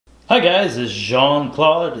Hi guys, it's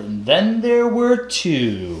Jean-Claude, and then there were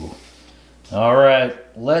two. Alright,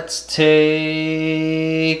 let's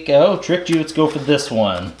take... Oh, tricked you, let's go for this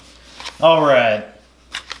one. Alright.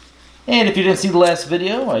 And if you didn't see the last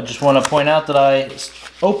video, I just want to point out that I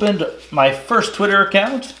opened my first Twitter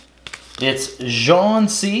account. It's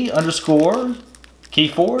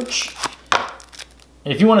JeanC_Keyforge.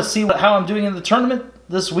 And if you want to see how I'm doing in the tournament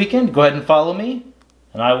this weekend, go ahead and follow me,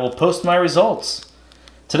 and I will post my results.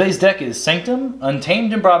 Today's deck is Sanctum,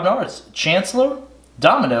 Untamed and Brobnar. It's Chancellor,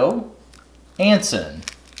 Domino, Anson.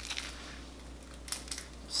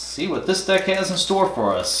 Let's see what this deck has in store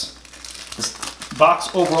for us. This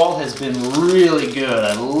box overall has been really good.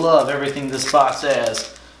 I love everything this box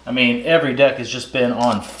has. I mean, every deck has just been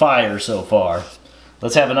on fire so far.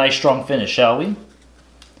 Let's have a nice strong finish, shall we?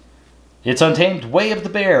 It's Untamed, Way of the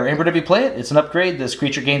Bear. And whenever you play it, it's an upgrade. This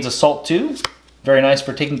creature gains Assault 2. Very nice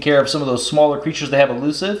for taking care of some of those smaller creatures that have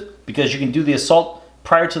elusive, because you can do the assault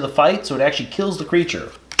prior to the fight, so it actually kills the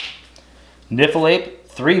creature. Niffleape,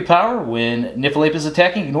 3 power. When Niffleape is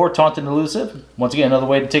attacking, ignore taunt and elusive. Once again, another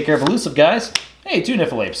way to take care of elusive guys. Hey, 2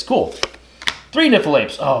 Niffleapes, cool. 3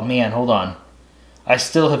 Niffleapes. Oh man, hold on. I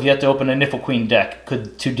still have yet to open a Nifflequeen deck.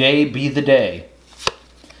 Could today be the day?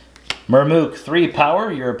 Murmook, 3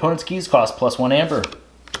 power. Your opponent's keys cost +1 amber.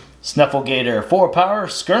 Snufflegator, 4 power.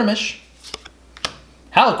 Skirmish.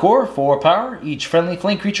 Halakor, 4 power. Each friendly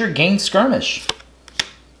flank creature gains Skirmish.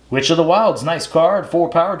 Witch of the Wilds, nice card, 4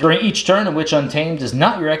 power. During each turn in which Untamed is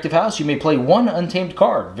not your active house, you may play 1 Untamed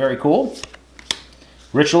card. Very cool.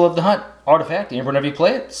 Ritual of the Hunt, artifact, and whenever you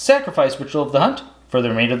play it, sacrifice Ritual of the Hunt. For the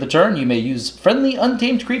remainder of the turn, you may use friendly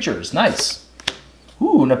Untamed creatures. Nice.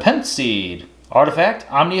 Ooh, Nepenthe Seed. Artifact,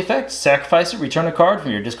 Omni effect, sacrifice it, return a card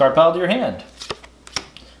from your discard pile to your hand.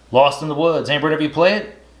 Lost in the Woods, and whenever you play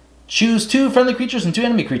it, choose 2 friendly creatures and 2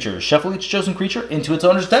 enemy creatures. Shuffle each chosen creature into its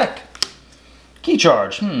owner's deck. Key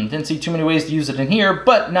Charge. Didn't see too many ways to use it in here,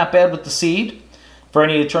 but not bad with the seed. For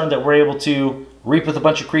any turn that we're able to reap with a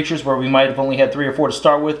bunch of creatures where we might have only had 3 or 4 to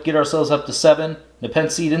start with, get ourselves up to 7,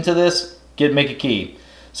 Nepenthe Seed into this, make a key.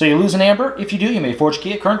 So you lose an amber. If you do, you may forge a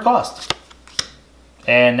key at current cost.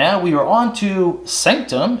 And now we are on to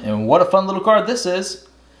Sanctum, and what a fun little card this is.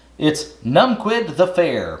 It's Numquid the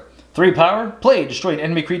Fair. 3 power, play, destroy an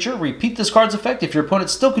enemy creature, repeat this card's effect if your opponent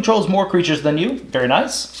still controls more creatures than you. Very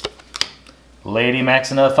nice. Lady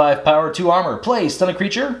Maxina, 5 power, 2 armor, play, stun a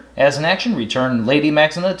creature. As an action, return Lady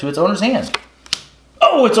Maxina to its owner's hand.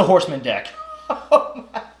 Oh, it's a Horseman deck. Oh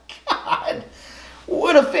my god.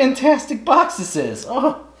 What a fantastic box this is.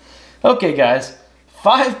 Oh. Okay guys,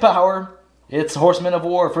 5 power. It's Horsemen of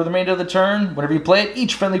War. For the remainder of the turn, whenever you play it,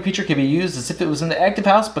 each friendly creature can be used as if it was in the active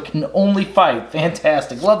house, but can only fight.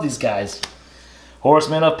 Fantastic. Love these guys.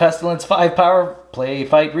 Horsemen of Pestilence, 5 power. Play,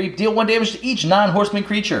 fight, reap. Deal 1 damage to each non-horseman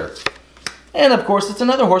creature. And of course, it's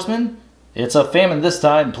another Horseman. It's a Famine this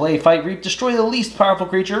time. Play, fight, reap. Destroy the least powerful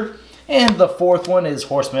creature. And the 4th one is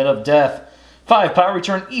Horsemen of Death. 5 power.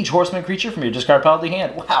 Return each Horseman creature from your discard pile to your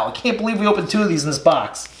hand. Wow, I can't believe we opened 2 of these in this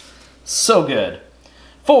box. So good.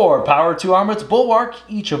 4 power, 2 armor, it's Bulwark.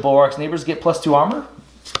 Each of Bulwark's neighbors get +2 armor.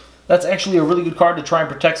 That's actually a really good card to try and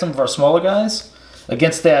protect some of our smaller guys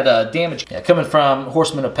against that damage coming from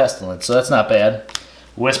Horsemen of Pestilence, so that's not bad.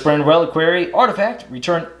 Whispering Reliquary, artifact.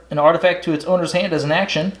 Return an artifact to its owner's hand as an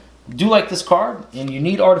action. Do like this card, and you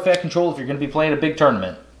need artifact control if you're going to be playing a big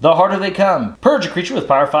tournament. The Harder They Come. Purge a creature with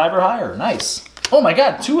power 5 or higher. Nice. Oh my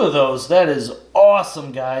god, 2 of those. That is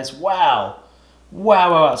awesome, guys. Wow.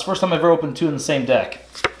 Wow, wow, wow. It's the first time I've ever opened 2 in the same deck.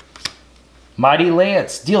 Mighty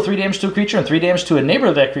Lance. Deal 3 damage to a creature and 3 damage to a neighbor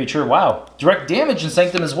of that creature. Wow. Direct damage in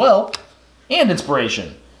Sanctum as well. And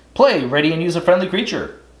Inspiration. Play, ready, and use a friendly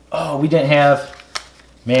creature. Oh, we didn't have...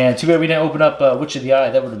 Man, too bad we didn't open up Witch of the Eye.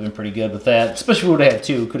 That would have been pretty good with that. Especially if we would have had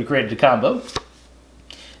 2. Could have created a combo.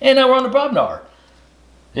 And now we're on to Brobnar.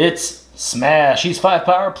 It's Smash. He's 5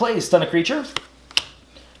 power. Play, stun a creature.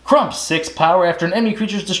 Crump, 6 power. After an enemy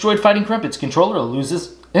creature is destroyed fighting Crump, its controller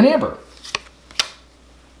loses an amber.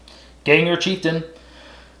 Ganger Chieftain,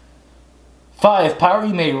 5 power.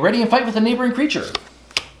 You may ready and fight with a neighboring creature.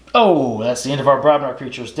 Oh, that's the end of our Brobnar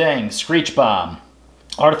creatures. Dang. Screech Bomb.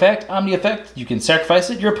 Artifact, Omni effect. You can sacrifice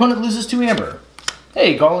it. Your opponent loses 2 amber.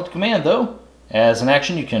 Hey, Gauntlet Command, though. As an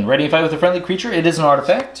action, you can ready and fight with a friendly creature. It is an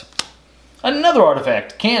artifact. Another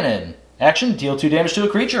artifact. Cannon. Action, deal 2 damage to a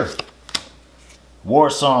creature.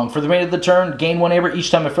 War Song. For the remainder of the turn, gain 1 amber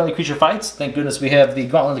each time a friendly creature fights. Thank goodness we have the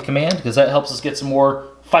Gauntlet Command, because that helps us get some more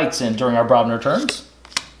fights in during our Brobnar turns.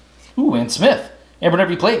 Ooh, and Smith. And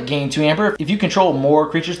whenever you play it, gain 2 amber if you control more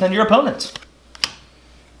creatures than your opponent.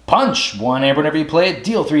 Punch. 1 amber whenever you play it.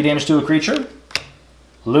 Deal 3 damage to a creature.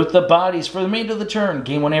 Loot the bodies for the remainder of the turn.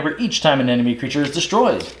 Gain 1 amber each time an enemy creature is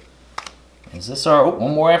destroyed. Is this our... Oh,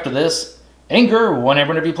 one more after this. Anger, 1 amber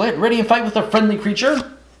whenever you play it. Ready and fight with a friendly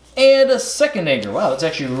creature. And a second anger. Wow, that's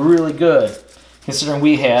actually really good. Considering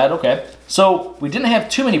we had... Okay. So, we didn't have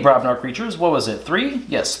too many Brobnar creatures. What was it? 3?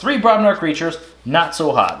 Yes, 3 Brobnar creatures. Not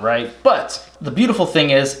so hot, right? But the beautiful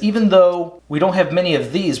thing is, even though we don't have many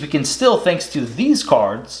of these, we can still, thanks to these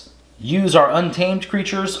cards, use our Untamed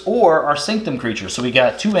creatures or our Sanctum creatures. So we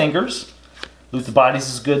got 2 Angers. Loot the Bodies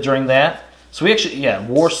is good during that. So we actually, yeah,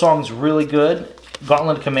 War Song's really good.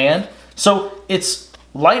 Gauntlet of Command. So it's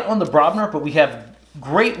light on the Brobnar, but we have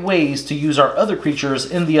great ways to use our other creatures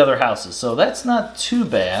in the other houses. So that's not too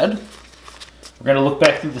bad. We're going to look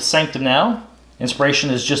back through the Sanctum now. Inspiration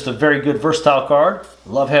is just a very good versatile card.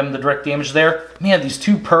 Love having the direct damage there. Man, these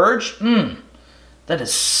 2 Purge, that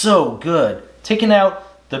is so good. Taking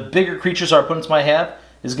out the bigger creatures our opponents might have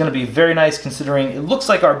is going to be very nice, considering it looks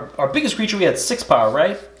like our biggest creature, we had 6 power,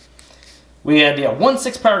 right? We had 1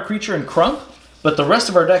 6-power creature in Crump, but the rest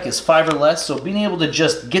of our deck is 5 or less, so being able to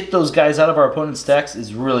just get those guys out of our opponent's decks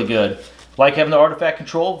is really good. Like having the artifact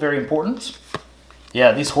control, very important.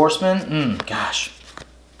 Yeah, these Horsemen, gosh,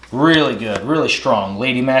 really good, really strong.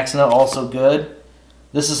 Lady Maxina, also good.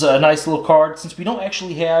 This is a nice little card. Since we don't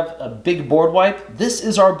actually have a big board wipe, this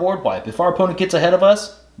is our board wipe. If our opponent gets ahead of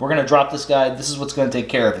us, we're going to drop this guy. This is what's going to take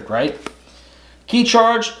care of it, right? Key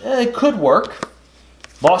Charge, it could work.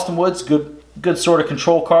 Boston Woods, good sort of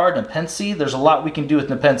control card. Nepenthe, there's a lot we can do with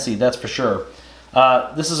Nepenthe, that's for sure.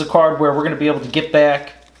 This is a card where we're going to be able to get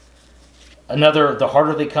back another, the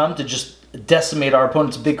harder they come, to just decimate our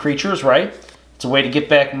opponent's big creatures, right? It's a way to get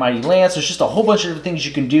back Mighty Lance. There's just a whole bunch of different things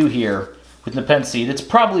you can do here with Nepenthe. It's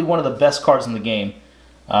probably one of the best cards in the game,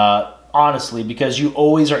 honestly, because you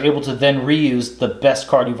always are able to then reuse the best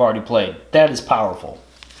card you've already played. That is powerful.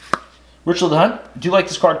 Ritual of the Hunt. I do like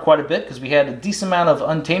this card quite a bit because we had a decent amount of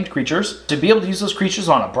untamed creatures. To be able to use those creatures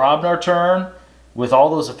on a Brobnar turn with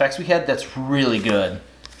all those effects we had, that's really good.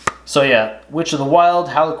 So yeah, Witch of the Wild,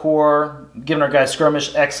 Halakor, giving our guys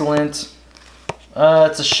Skirmish, excellent.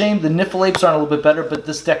 It's a shame the Niflapes aren't a little bit better, but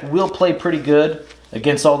this deck will play pretty good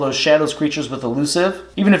against all those Shadows creatures with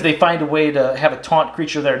Elusive. Even if they find a way to have a taunt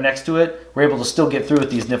creature there next to it, we're able to still get through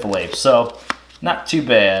with these Niflapes. So, not too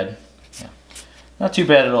bad. Yeah. Not too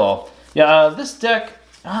bad at all. Yeah, this deck,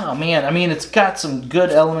 oh man, I mean, it's got some good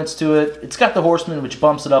elements to it. It's got the Horsemen, which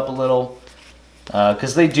bumps it up a little,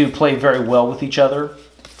 because they do play very well with each other.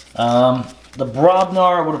 The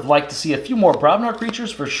Brobnar, I would have liked to see a few more Brobnar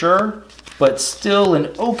creatures for sure, but still an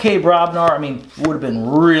okay Brobnar. I mean, would have been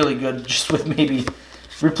really good just with maybe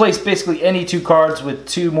replace basically any 2 cards with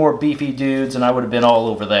 2 more beefy dudes, and I would have been all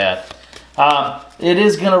over that. It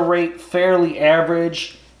is going to rate fairly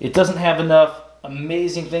average. It doesn't have enough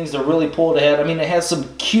amazing things to really pull it ahead. I mean, it has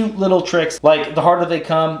some cute little tricks, like the harder they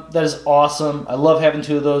come. That is awesome. I love having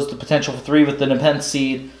 2 of those, the potential for 3 with the Nepenthe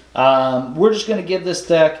Seed. We're just going to give this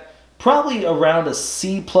deck probably around a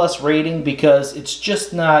C+ rating because it's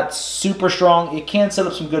just not super strong. It can set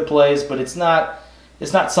up some good plays, but it's not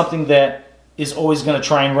something that is always going to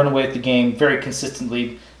try and run away with the game very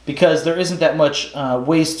consistently because there isn't that much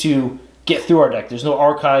ways to get through our deck. There's no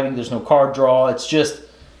archiving, there's no card draw. It's just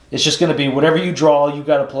going to be whatever you draw, you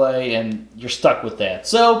got to play, and you're stuck with that.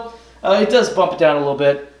 So it does bump it down a little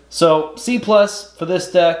bit. So C+ for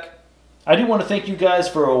this deck. I do want to thank you guys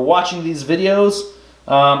for watching these videos.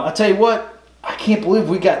 I'll tell you what, I can't believe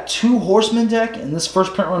we got 2 Horsemen deck in this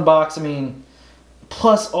first print run box. I mean,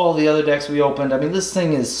 plus all the other decks we opened. I mean, this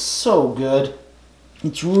thing is so good.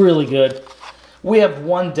 It's really good. We have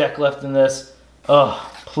 1 deck left in this.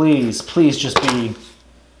 Oh, please just be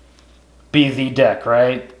the deck,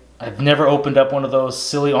 right? I've never opened up one of those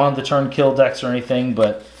silly on-the-turn kill decks or anything,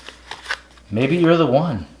 but maybe you're the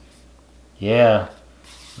one. Yeah.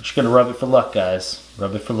 We're just going to rub it for luck, guys.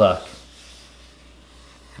 Rub it for luck.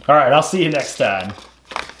 Alright, I'll see you next time.